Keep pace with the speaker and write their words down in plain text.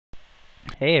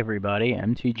Hey everybody,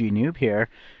 MTGNoob here,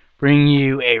 bringing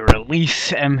you a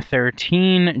release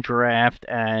M13 draft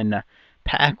and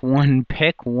pack 1,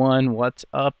 pick 1, what's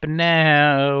up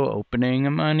now? Opening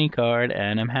a money card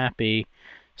and I'm happy.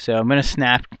 So I'm going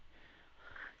to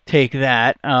take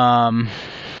that.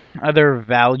 Other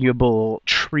valuable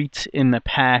treats in the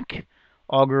pack,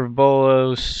 Augur of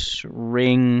Bolos,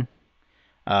 Ring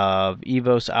of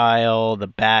Evos Isle. The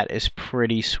bat is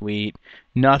pretty sweet.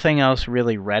 Nothing else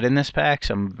really red in this pack,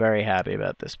 so I'm very happy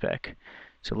about this pick.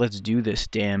 So let's do this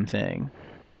damn thing.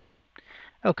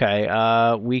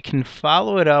 Okay, we can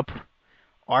follow it up.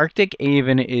 Arctic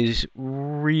Aven is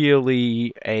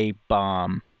really a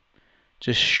bomb.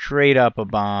 Just straight up a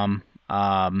bomb.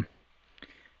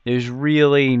 There's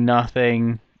really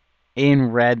nothing in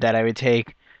red that I would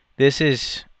take. This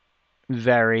is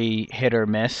very hit or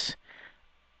miss.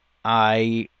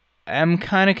 I am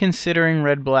kind of considering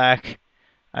red-black.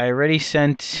 I already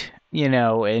sent,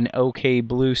 an okay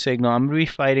blue signal. I'm going to be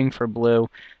fighting for blue,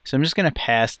 so I'm just going to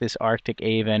pass this Arctic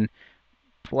Aven.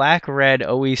 Black-red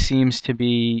always seems to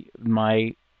be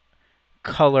my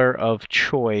color of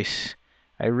choice.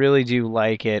 I really do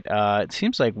like it. It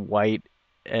seems like white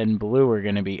and blue are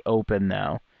going to be open,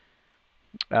 though.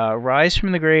 Rise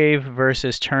from the Grave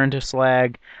versus Turn to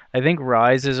Slag. I think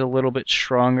Rise is a little bit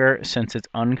stronger since it's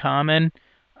uncommon.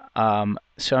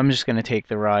 So I'm just going to take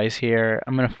the Rise here.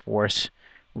 I'm going to force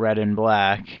red and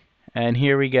black. And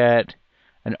here we get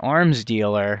an Arms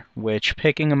Dealer, which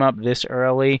picking him up this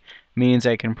early means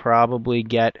I can probably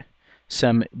get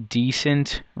some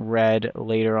decent red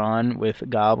later on with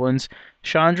Goblins.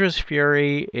 Chandra's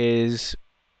Fury is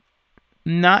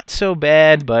not so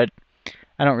bad, but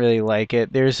I don't really like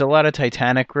it. There's a lot of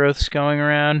Titanic growths going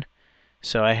around,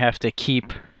 so I have to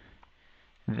keep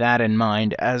that in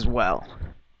mind as well.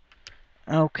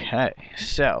 Okay,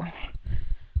 so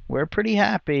we're pretty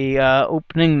happy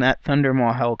opening that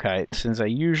Thundermaw Hellkite, since I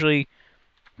usually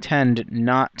tend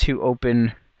not to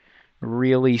open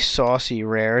really saucy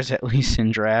rares, at least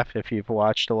in draft. If you've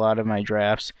watched a lot of my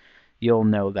drafts, you'll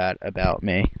know that about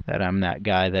me, that I'm that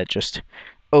guy that just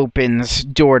opens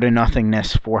door to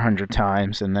nothingness 400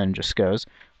 times and then just goes,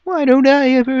 why don't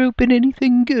I ever open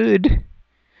anything good?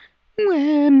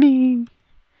 Whammy.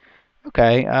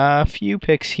 Okay, a few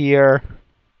picks here.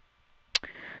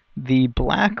 The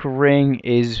black ring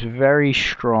is very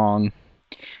strong.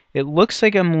 It looks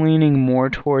like I'm leaning more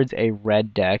towards a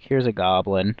red deck. Here's a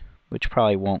goblin, which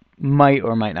probably might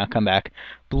or might not come back.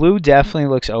 Blue definitely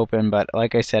looks open, but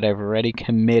like I said, I've already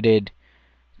committed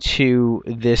to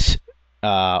this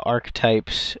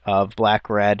archetypes of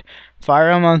black-red.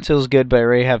 Fire Elemental is good, but I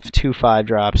already have 2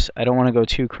 5-drops. I don't want to go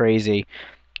too crazy.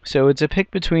 So it's a pick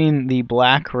between the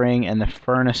Black Ring and the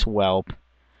Furnace Whelp.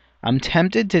 I'm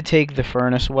tempted to take the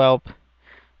Furnace Whelp.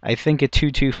 I think a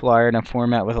 2/2 flyer in a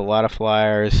format with a lot of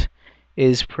flyers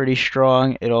is pretty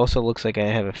strong. It also looks like I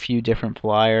have a few different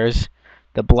flyers.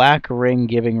 The Black Ring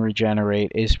giving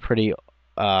regenerate is pretty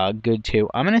good too.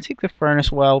 I'm going to take the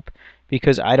Furnace Whelp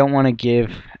because I don't want to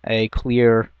give a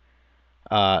clear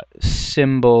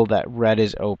symbol that red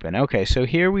is open. Okay, so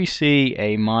here we see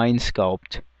a Mind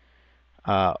Sculpt.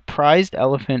 Prized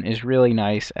Elephant is really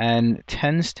nice and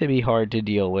tends to be hard to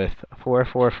deal with.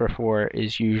 4/4 for 4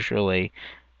 is usually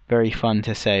very fun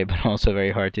to say, but also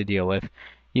very hard to deal with.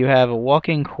 You have a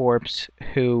Walking Corpse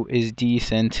who is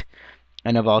decent,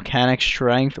 and a Volcanic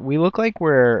Strength. We look like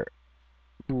we're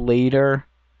later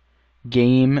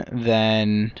game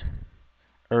than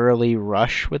early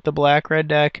rush with the black-red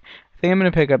deck. I think I'm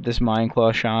going to pick up this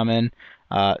Mindclaw Shaman.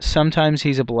 Sometimes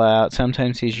he's a blowout,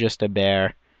 sometimes he's just a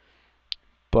bear,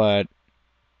 but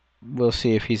we'll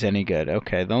see if he's any good.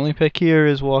 Okay, the only pick here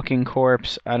is Walking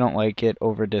Corpse. I don't like it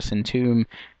over Disentomb.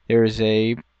 There's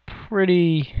a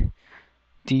pretty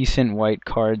decent white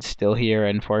card still here,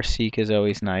 and Farseek is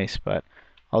always nice, but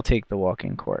I'll take the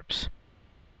Walking Corpse.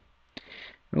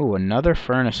 Ooh, another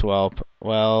Furnace Whelp.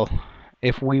 Well,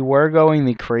 if we were going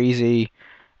the crazy,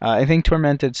 I think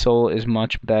Tormented Soul is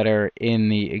much better in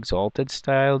the Exalted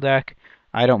style deck.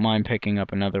 I don't mind picking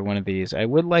up another one of these. I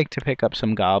would like to pick up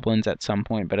some Goblins at some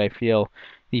point, but I feel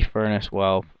the Furnace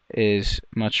Whelp is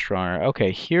much stronger.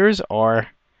 Okay, here's our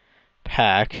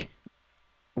pack.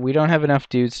 We don't have enough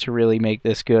dudes to really make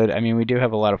this good. I mean, we do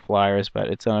have a lot of flyers, but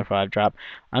it's only 5-drop.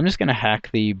 I'm just going to hack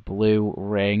the blue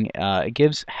ring. It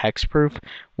gives hexproof.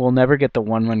 We'll never get the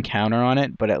 1/1 counter on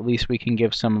it, but at least we can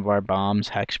give some of our bombs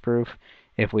hexproof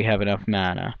if we have enough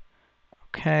mana.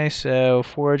 Okay, so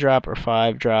 4-drop or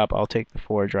 5-drop. I'll take the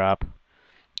 4-drop.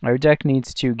 Our deck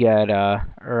needs to get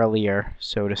earlier,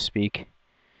 so to speak.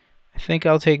 I think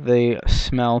I'll take the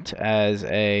Smelt as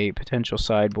a potential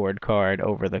sideboard card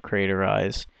over the Crater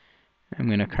Eyes. I'm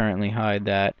going to currently hide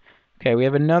that. Okay, we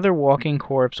have another Walking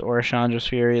Corpse or Chandra's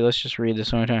Fury. Let's just read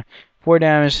this one time. 4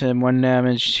 damage and 1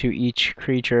 damage to each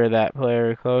creature that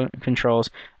player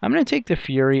controls. I'm going to take the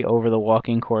Fury over the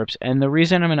Walking Corpse, and the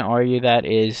reason I'm going to argue that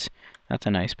is, that's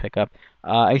a nice pickup.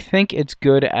 I think it's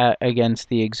good against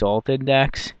the Exalted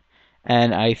decks,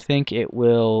 and I think it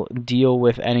will deal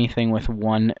with anything with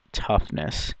 1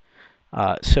 toughness.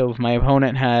 So if my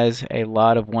opponent has a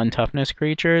lot of 1 toughness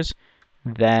creatures,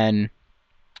 then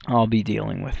I'll be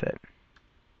dealing with it.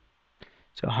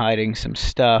 So hiding some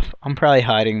stuff. I'm probably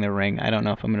hiding the ring. I don't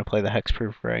know if I'm going to play the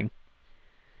hexproof ring.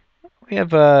 We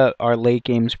have our late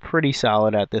games pretty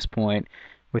solid at this point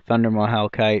with Thundermaw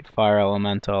Hellkite, Fire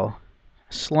Elemental.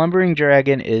 Slumbering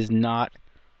Dragon is not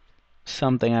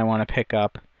something I want to pick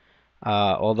up,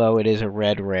 although it is a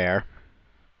red rare.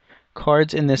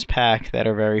 Cards in this pack that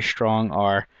are very strong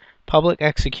are Public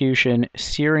Execution,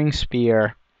 Searing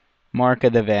Spear, Mark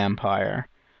of the Vampire.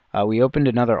 We opened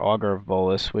another Augur of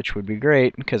Bolas, which would be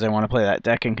great because I want to play that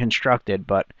deck in Constructed,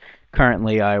 but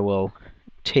currently I will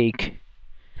take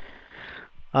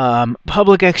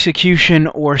Public Execution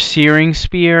or Searing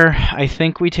Spear. I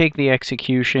think we take the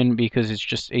Execution because it's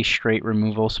just a straight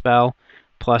removal spell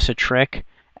plus a trick,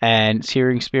 and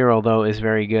Searing Spear, although is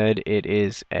very good, it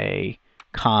is a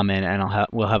common, and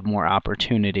we'll have more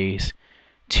opportunities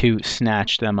to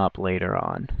snatch them up later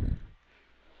on.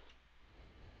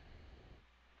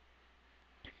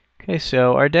 Okay,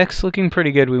 so our deck's looking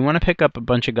pretty good. We want to pick up a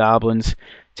bunch of goblins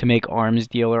to make Arms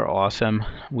Dealer awesome.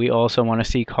 We also want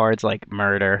to see cards like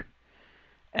Murder,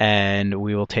 and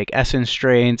we will take Essence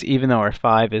Drains. Even though our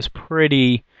 5 is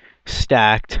pretty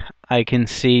stacked, I can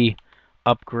see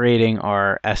upgrading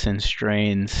our Essence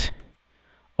Drains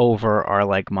over our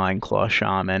like Mindclaw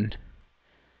Shaman.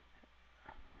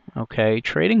 Okay,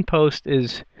 Trading Post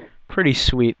is pretty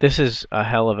sweet. This is a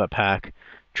hell of a pack.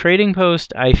 Trading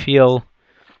Post, I feel,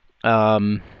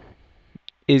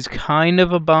 is kind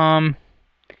of a bomb,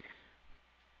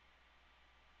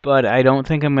 but I don't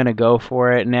think I'm going to go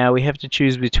for it. Now we have to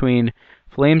choose between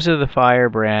Flames of the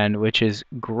Firebrand, which is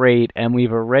great, and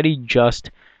we've already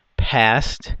just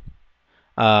passed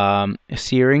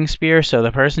Searing Spear, so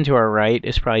the person to our right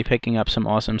is probably picking up some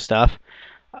awesome stuff.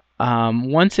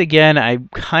 Once again, I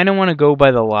kind of want to go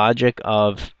by the logic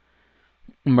of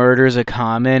Murder's a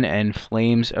common and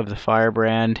Flames of the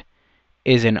Firebrand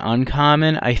is an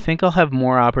uncommon. I think I'll have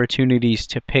more opportunities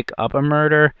to pick up a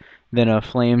Murder than a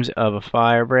Flames of a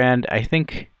Firebrand. I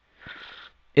think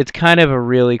it's kind of a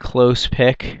really close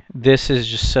pick. This is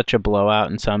just such a blowout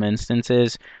in some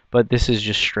instances, but this is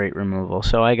just straight removal.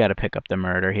 So I got to pick up the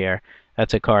Murder here.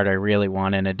 That's a card I really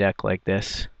want in a deck like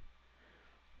this.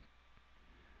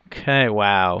 Okay,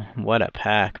 wow. What a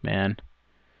pack, man.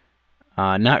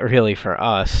 Not really for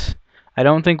us. I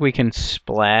don't think we can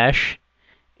splash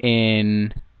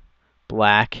in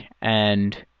black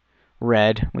and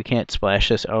red. We can't splash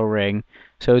this O-ring.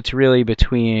 So it's really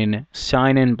between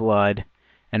Sign in Blood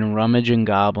and Rummaging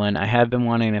Goblin. I have been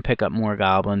wanting to pick up more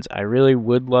goblins. I really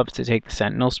would love to take the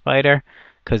Sentinel Spider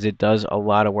because it does a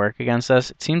lot of work against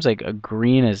us. It seems like a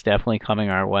green is definitely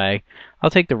coming our way. I'll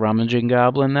take the Rummaging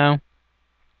Goblin though.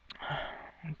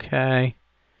 Okay.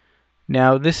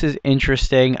 Now this is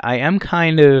interesting. I am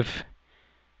kind of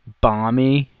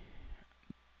bomby.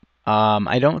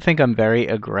 I don't think I'm very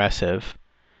aggressive.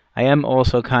 I am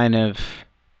also kind of...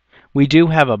 We do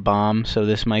have a bomb, so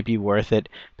this might be worth it.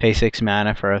 Pay 6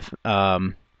 mana for a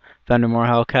Thundermaw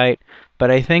Hellkite. But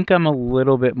I think I'm a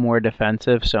little bit more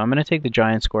defensive, so I'm going to take the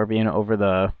Giant Scorpion over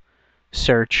the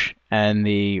Search and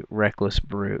the Reckless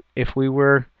Brute. If we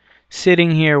were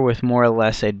sitting here with more or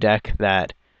less a deck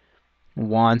that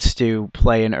wants to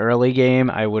play an early game,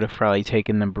 I would have probably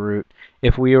taken the Brute.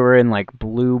 If we were in like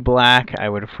blue-black, I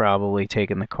would have probably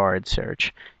taken the Card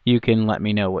Search. You can let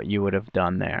me know what you would have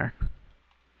done there.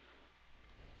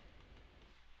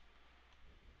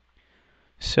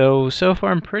 So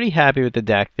far I'm pretty happy with the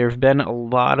deck. There have been a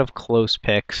lot of close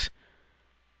picks.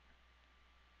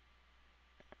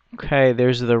 Okay,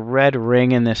 there's the red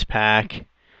ring in this pack,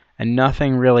 and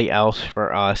nothing really else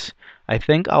for us. I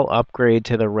think I'll upgrade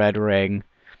to the red ring.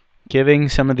 Giving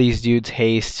some of these dudes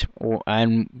haste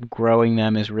and growing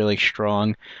them is really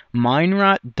strong. Mind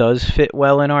Rot does fit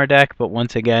well in our deck, but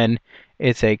once again,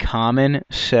 it's a common,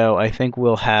 so I think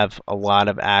we'll have a lot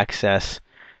of access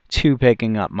to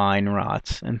picking up Mind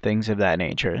Rots and things of that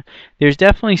nature. There's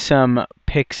definitely some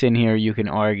picks in here you can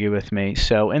argue with me,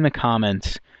 so in the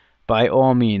comments, by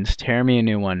all means, tear me a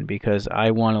new one, because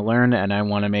I want to learn and I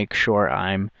want to make sure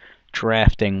I'm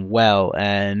drafting well,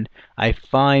 and I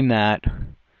find that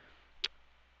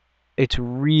it's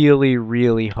really,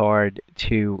 really hard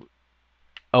to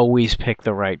always pick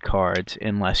the right cards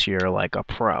unless you're like a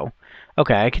pro.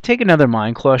 Okay, I could take another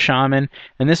Mindclaw Shaman,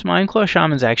 and this Mindclaw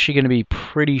Shaman is actually going to be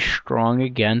pretty strong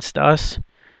against us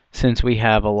since we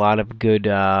have a lot of good,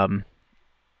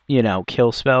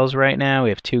 kill spells right now. We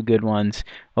have two good ones.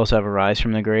 We also have a Rise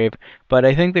from the Grave. But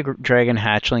I think the Dragon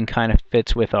Hatchling kind of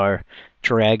fits with our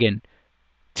dragon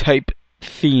type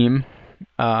theme.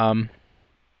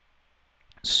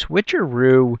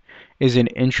 Switcheroo is an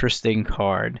interesting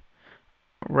card.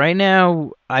 Right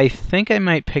now, I think I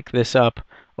might pick this up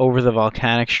over the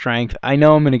Volcanic Strength. I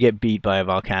know I'm going to get beat by a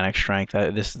Volcanic Strength.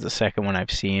 This is the second one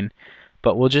I've seen.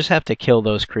 But we'll just have to kill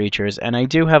those creatures. And I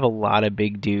do have a lot of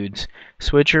big dudes.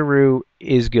 Switcheroo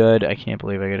is good. I can't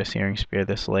believe I got a Searing Spear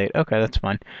this late. Okay, that's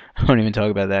fine. I won't even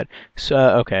talk about that. So,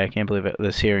 okay, I can't believe it.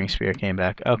 The Searing Spear came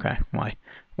back. Okay, why?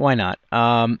 Why not?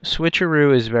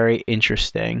 Switcheroo is very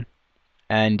interesting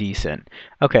and decent.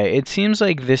 Okay, it seems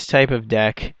like this type of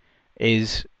deck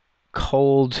is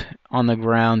cold on the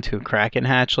ground to Kraken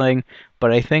Hatchling,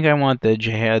 but I think I want the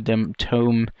Jihadum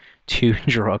Tome to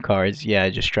draw cards. Yeah, I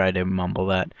just tried to mumble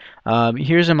that.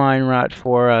 Here's a Mind Rot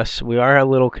for us. We are a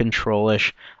little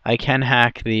control-ish. I can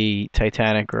hack the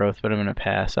Titanic Growth, but I'm going to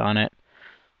pass on it.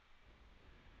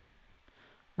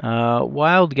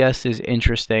 Wild Guess is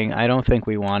interesting. I don't think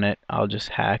we want it. I'll just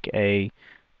hack a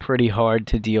pretty hard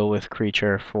to deal with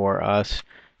creature for us.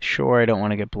 Sure, I don't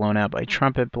want to get blown out by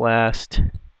Trumpet Blast.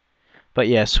 But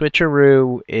yeah,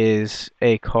 Switcheroo is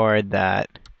a card that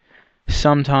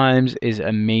sometimes is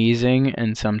amazing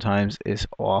and sometimes is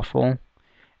awful.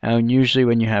 And usually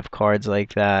when you have cards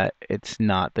like that, it's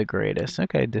not the greatest.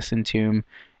 Okay, Disentomb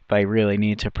if I really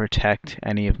need to protect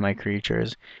any of my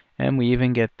creatures. And we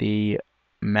even get the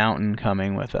Mountain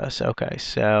coming with us. Okay,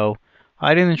 so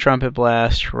hiding the Trumpet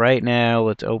Blast. Right now,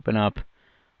 let's open up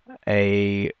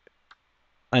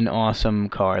an awesome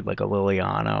card like a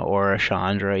Liliana or a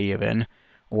Chandra even,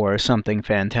 or something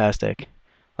fantastic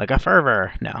like a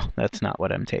Fervor. No, that's not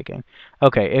what I'm taking.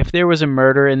 Okay, if there was a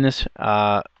murder in this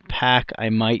pack, I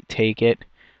might take it,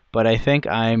 but I think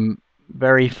I'm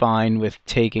very fine with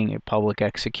taking a Public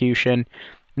Execution.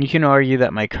 You can argue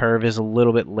that my curve is a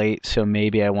little bit late, so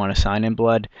maybe I want to Sign in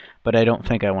Blood, but I don't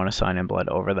think I want to Sign in Blood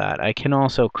over that. I can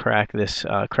also crack this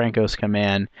Krankos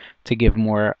Command to give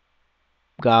more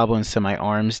goblins to my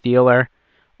arms dealer,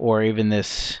 or even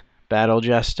this Battle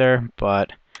Jester,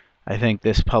 but I think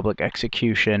this Public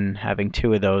Execution, having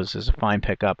two of those, is a fine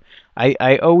pickup.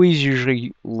 I always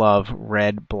usually love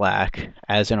red-black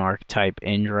as an archetype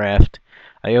in draft.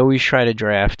 I always try to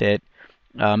draft it.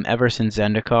 Ever since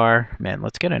Zendikar, man,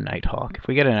 let's get a Nighthawk. If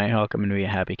we get a Nighthawk, I'm going to be a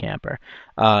happy camper.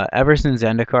 Ever since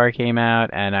Zendikar came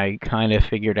out, and I kind of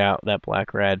figured out that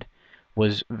black-red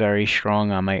was very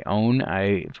strong on my own,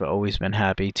 I've always been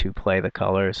happy to play the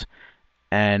colors,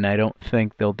 and I don't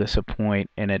think they'll disappoint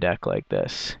in a deck like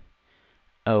this.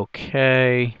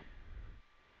 Okay.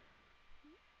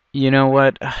 You know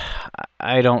what?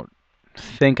 I don't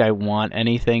think I want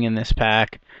anything in this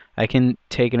pack. I can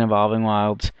take an Evolving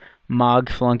Wilds. Mog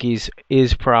Flunkies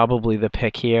is probably the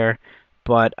pick here,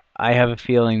 but I have a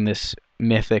feeling this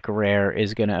Mythic Rare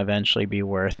is going to eventually be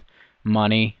worth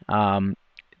money.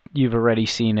 You've already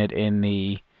seen it in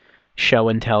the show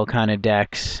and tell kind of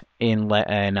decks in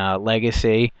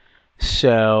Legacy.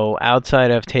 So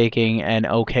outside of taking an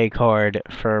okay card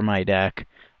for my deck,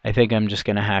 I think I'm just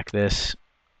going to hack this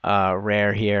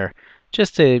rare here.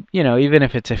 Just to, even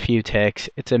if it's a few ticks,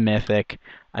 it's a mythic.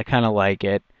 I kind of like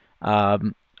it.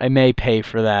 I may pay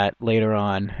for that later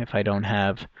on if I don't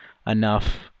have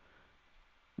enough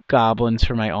goblins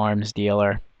for my arms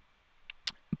dealer.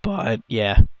 But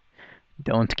yeah,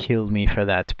 don't kill me for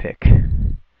that pick.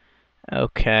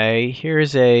 Okay,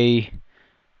 here's a...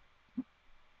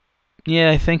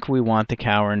 Yeah, I think we want the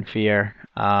Cower in Fear.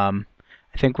 I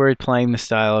think we're playing the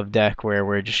style of deck where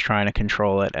we're just trying to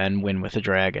control it and win with a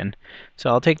dragon.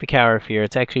 So I'll take the Cower of Fear.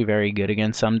 It's actually very good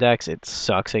against some decks. It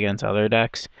sucks against other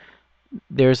decks.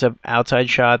 There's an outside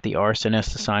shot, the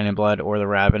Arsonist, the Sign in Blood, or the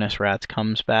Ravenous Rats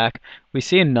comes back. We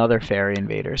see another Fairy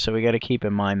Invader, so we got to keep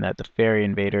in mind that the Fairy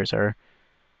Invaders are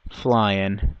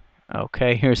flying.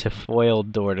 Okay, here's a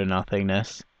foiled Door to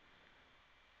Nothingness.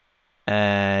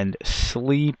 And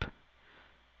Sleep,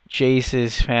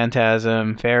 Jace's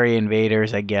Phantasm, Fairy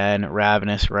Invaders again,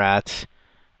 Ravenous Rats.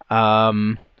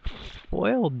 Foiled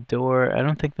Door, I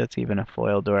don't think that's even a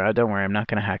foiled door. Don't worry, I'm not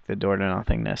going to hack the Door to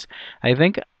Nothingness. I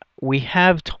think we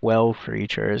have 12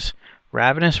 creatures.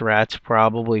 Ravenous Rats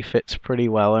probably fits pretty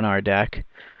well in our deck,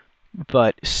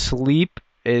 but Sleep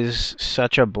is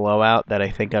such a blowout that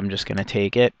I think I'm just going to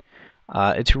take it.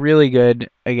 It's really good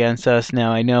against us.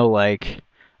 Now, I know,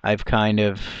 I've kind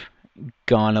of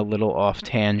gone a little off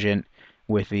tangent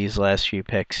with these last few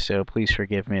picks, so please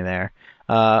forgive me there.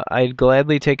 I'd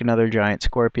gladly take another giant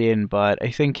scorpion, but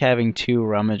I think having 2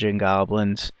 rummaging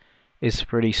goblins is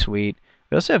pretty sweet.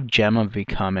 We also have Gem of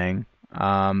Becoming,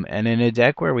 and in a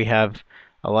deck where we have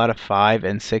a lot of 5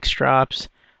 and 6 drops,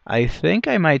 I think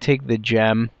I might take the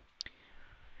gem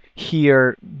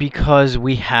here because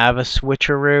we have a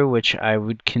switcheroo, which I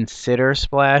would consider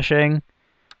splashing.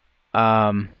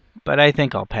 But I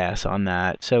think I'll pass on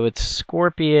that. So it's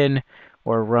Scorpion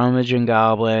or Rummaging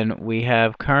Goblin. We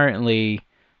have currently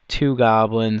 2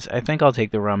 goblins. I think I'll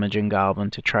take the Rummaging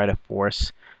Goblin to try to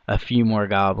force a few more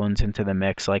goblins into the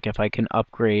mix. Like if I can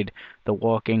upgrade the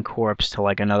Walking Corpse to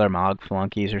like another Mog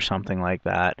Flunkies or something like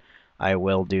that, I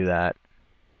will do that.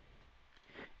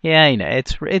 Yeah,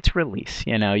 it's release.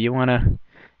 You wanna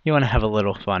have a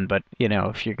little fun, but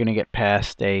if you're gonna get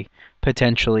past a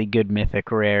potentially good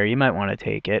mythic rare, you might want to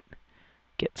take it.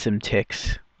 Get some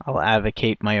ticks. I'll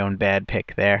advocate my own bad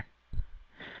pick there.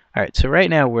 Alright, so right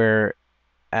now we're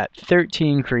at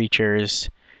 13 creatures.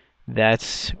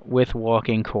 That's with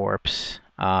Walking Corpse.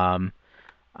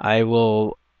 I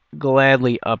will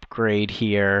gladly upgrade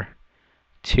here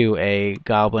to a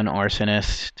Goblin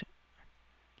Arsonist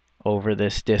over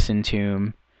this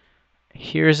Disentomb.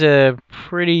 Here's a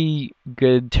pretty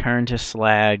good turn to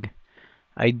slag.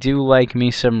 I do like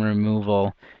me some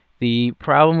removal. The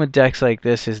problem with decks like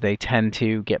this is they tend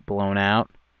to get blown out.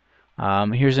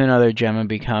 Here's another Gem of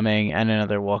Becoming and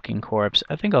another Walking Corpse.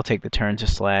 I think I'll take the turn to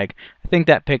slag. I think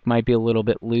that pick might be a little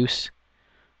bit loose,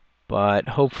 but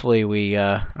hopefully we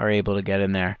are able to get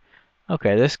in there.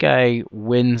 Okay, this guy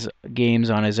wins games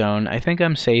on his own. I think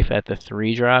I'm safe at the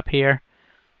 3-drop here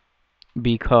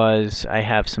because I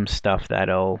have some stuff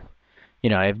that'll,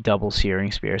 I have double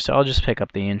Searing Spear, so I'll just pick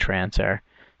up the Entrancer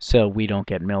so we don't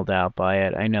get milled out by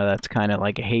it. I know that's kind of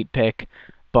like a hate pick,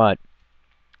 but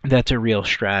that's a real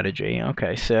strategy.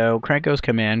 Okay, so Krenko's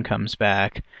Command comes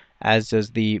back, as does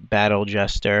the Battle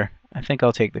Jester. I think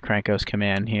I'll take the Krenko's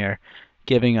Command here.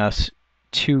 Giving us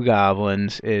 2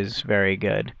 goblins is very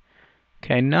good.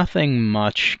 Okay, nothing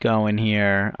much going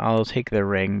here. I'll take the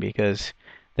ring because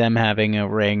them having a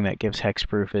ring that gives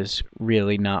hexproof is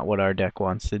really not what our deck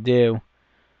wants to do.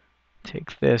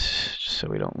 Take this just so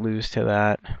we don't lose to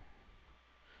that.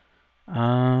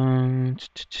 Do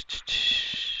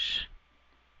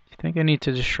you think I need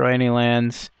to destroy any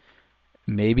lands?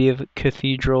 Maybe a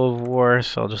Cathedral of War,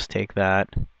 so I'll just take that.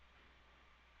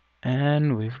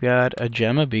 And we've got a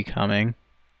Gem of Becoming.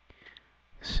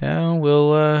 So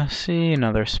we'll see.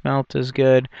 Another Smelt is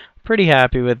good. Pretty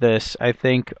happy with this. I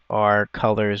think our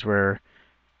colors were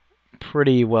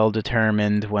pretty well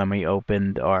determined when we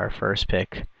opened our first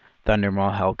pick,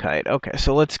 Thundermaw Hellkite. Okay,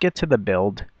 so let's get to the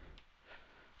build.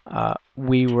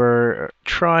 We were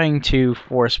trying to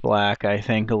force black, I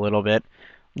think, a little bit.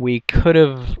 We could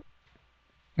have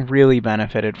really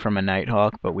benefited from a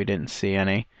Nighthawk, but we didn't see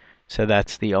any. So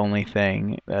that's the only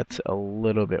thing that's a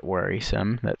little bit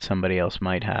worrisome, that somebody else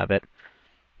might have it.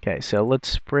 Okay, so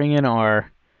let's bring in our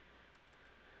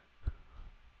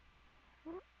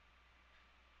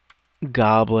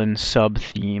Goblin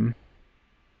sub-theme.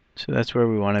 So that's where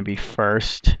we want to be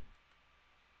first.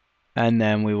 And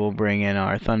then we will bring in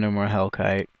our Thundermaw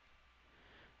Hellkite.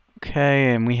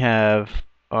 Okay, and we have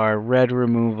our red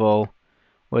removal,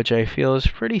 which I feel is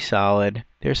pretty solid.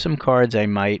 There's some cards I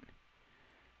might,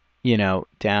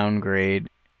 downgrade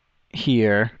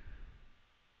here.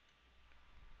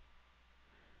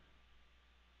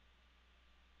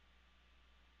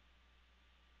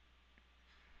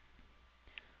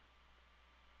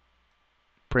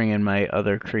 Bring in my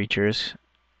other creatures,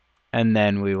 and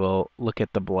then we will look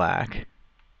at the black.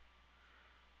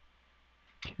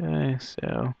 Okay,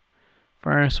 so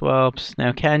Furnace Whelps.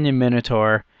 Now Canyon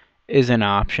Minotaur is an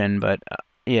option, but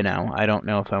I don't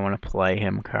know if I want to play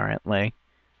him currently.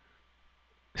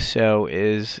 So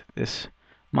is this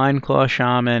Mindclaw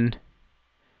Shaman,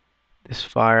 this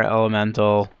Fire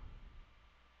Elemental,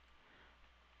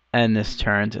 and this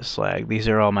Turn to Slag. These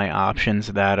are all my options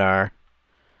that are,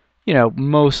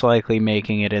 most likely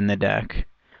making it in the deck.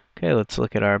 Okay, let's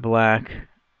look at our black.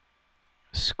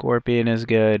 Scorpion is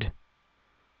good.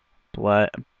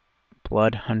 Blood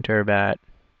Hunter Bat.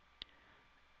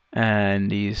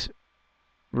 And these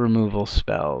removal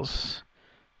spells.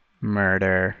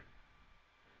 Murder.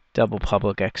 Double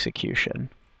Public Execution.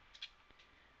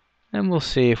 And we'll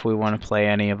see if we want to play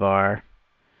any of our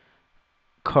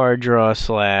card draw /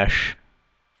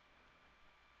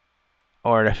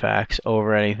 artifacts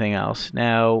over anything else.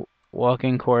 Now,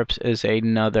 Walking Corpse is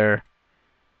another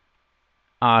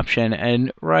option,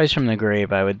 and Rise from the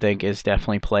Grave, I would think, is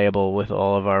definitely playable with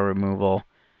all of our removal.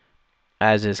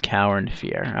 as is Cower and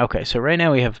Fear. Okay, so right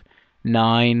now we have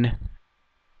 9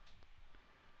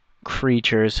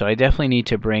 creatures, so I definitely need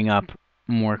to bring up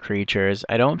more creatures.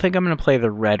 I don't think I'm going to play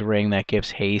the red ring that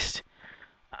gives haste.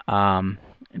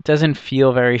 It doesn't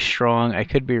feel very strong. I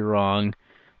could be wrong.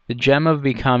 The Gem of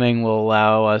Becoming will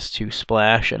allow us to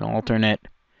splash an alternate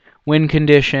win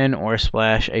condition or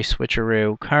splash a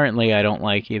switcheroo. Currently, I don't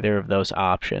like either of those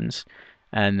options.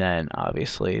 And then,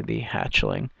 obviously, the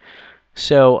hatchling.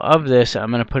 So, of this,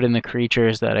 I'm going to put in the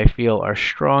creatures that I feel are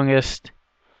strongest.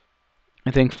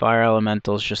 I think Fire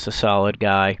Elemental is just a solid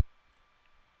guy.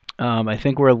 I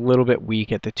think we're a little bit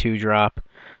weak at the 2-drop,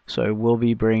 so I will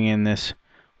be bringing in this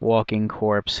Walking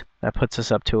Corpse. That puts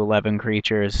us up to 11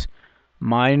 creatures.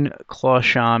 Mind Claw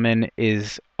Shaman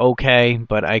is okay,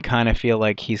 but I kind of feel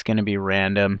like he's going to be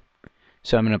random,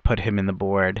 so I'm going to put him in the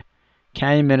board.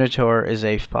 Canyon Minotaur is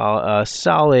a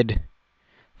solid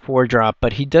 4-drop,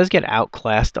 but he does get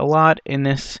outclassed a lot in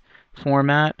this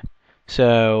format,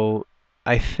 so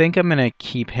I think I'm going to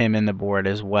keep him in the board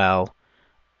as well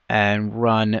and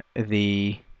run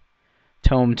the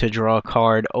Tome to draw a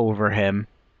card over him.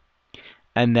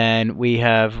 And then we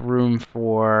have room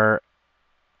for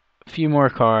a few more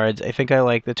cards. I think I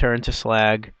like the Turn to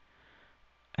Slag.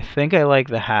 I think I like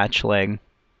the Hatchling,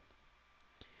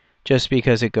 just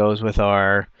because it goes with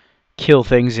our kill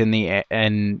things in the air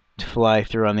and fly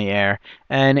through on the air.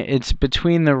 And it's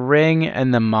between the Ring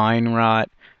and the Mine Rot.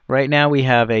 Right now we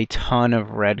have a ton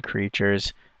of red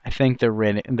creatures. I think the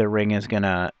ring is going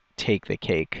to take the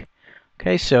cake.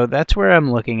 Okay, so that's where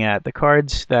I'm looking at. The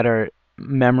cards that are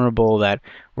memorable that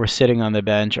were sitting on the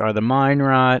bench are the Mine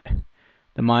Rot,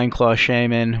 the Mindclaw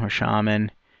Shaman or Shaman,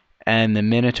 and the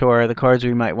Minotaur. The cards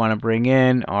we might want to bring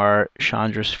in are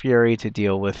Chandra's Fury to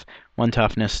deal with 1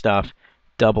 toughness stuff,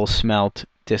 Double Smelt,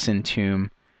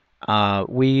 Disentomb.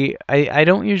 I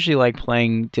don't usually like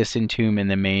playing Disentomb in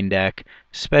the main deck,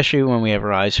 especially when we have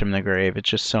Rise from the Grave. It's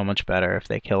just so much better if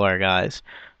they kill our guys.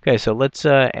 Okay, so let's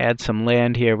add some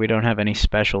land here. We don't have any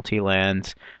specialty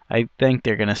lands. I think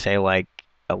they're going to say like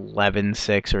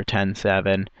 11-6 or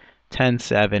 10-7.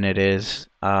 10-7 it is.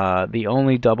 The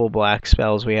only double black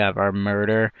spells we have are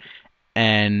Murder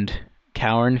and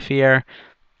Cower and Fear,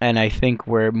 and I think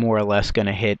we're more or less going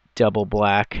to hit double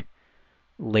black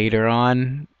later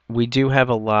on. We do have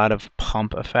a lot of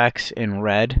pump effects in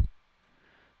red,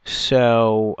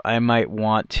 so I might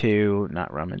want to,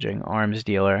 not rummaging, Arms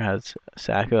Dealer has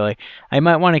Sacrilege. I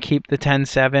might want to keep the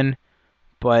 10-7,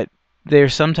 but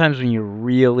there's sometimes when you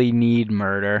really need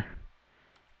Murder.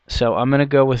 So I'm going to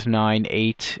go with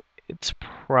 9-8. It's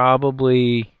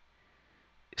probably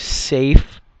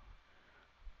safe,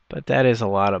 but that is a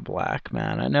lot of black,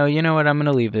 man. I know, you know what, I'm going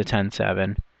to leave the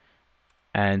 10-7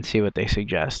 and see what they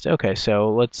suggest. Okay,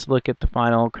 so let's look at the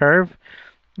final curve.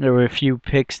 There were a few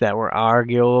picks that were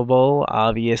arguable.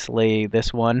 Obviously,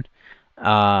 this one,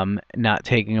 not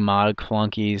taking a mod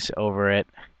flunkies over it,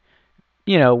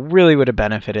 you know, really would have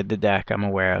benefited the deck. I'm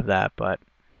aware of that, but,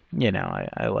 you know,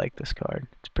 I like this card.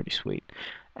 It's pretty sweet.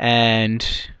 And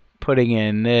putting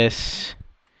in this,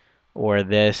 or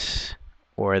this,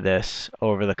 or this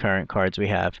over the current cards we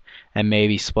have, and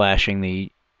maybe splashing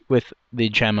with the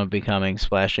Gem of Becoming,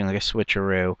 splashing like a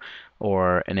Switcheroo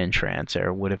or an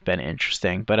Entrancer would have been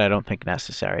interesting, but I don't think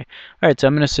necessary. Alright, so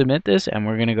I'm going to submit this, and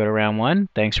we're going to go to round 1.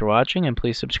 Thanks for watching, and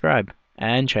please subscribe,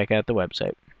 and check out the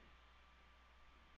website.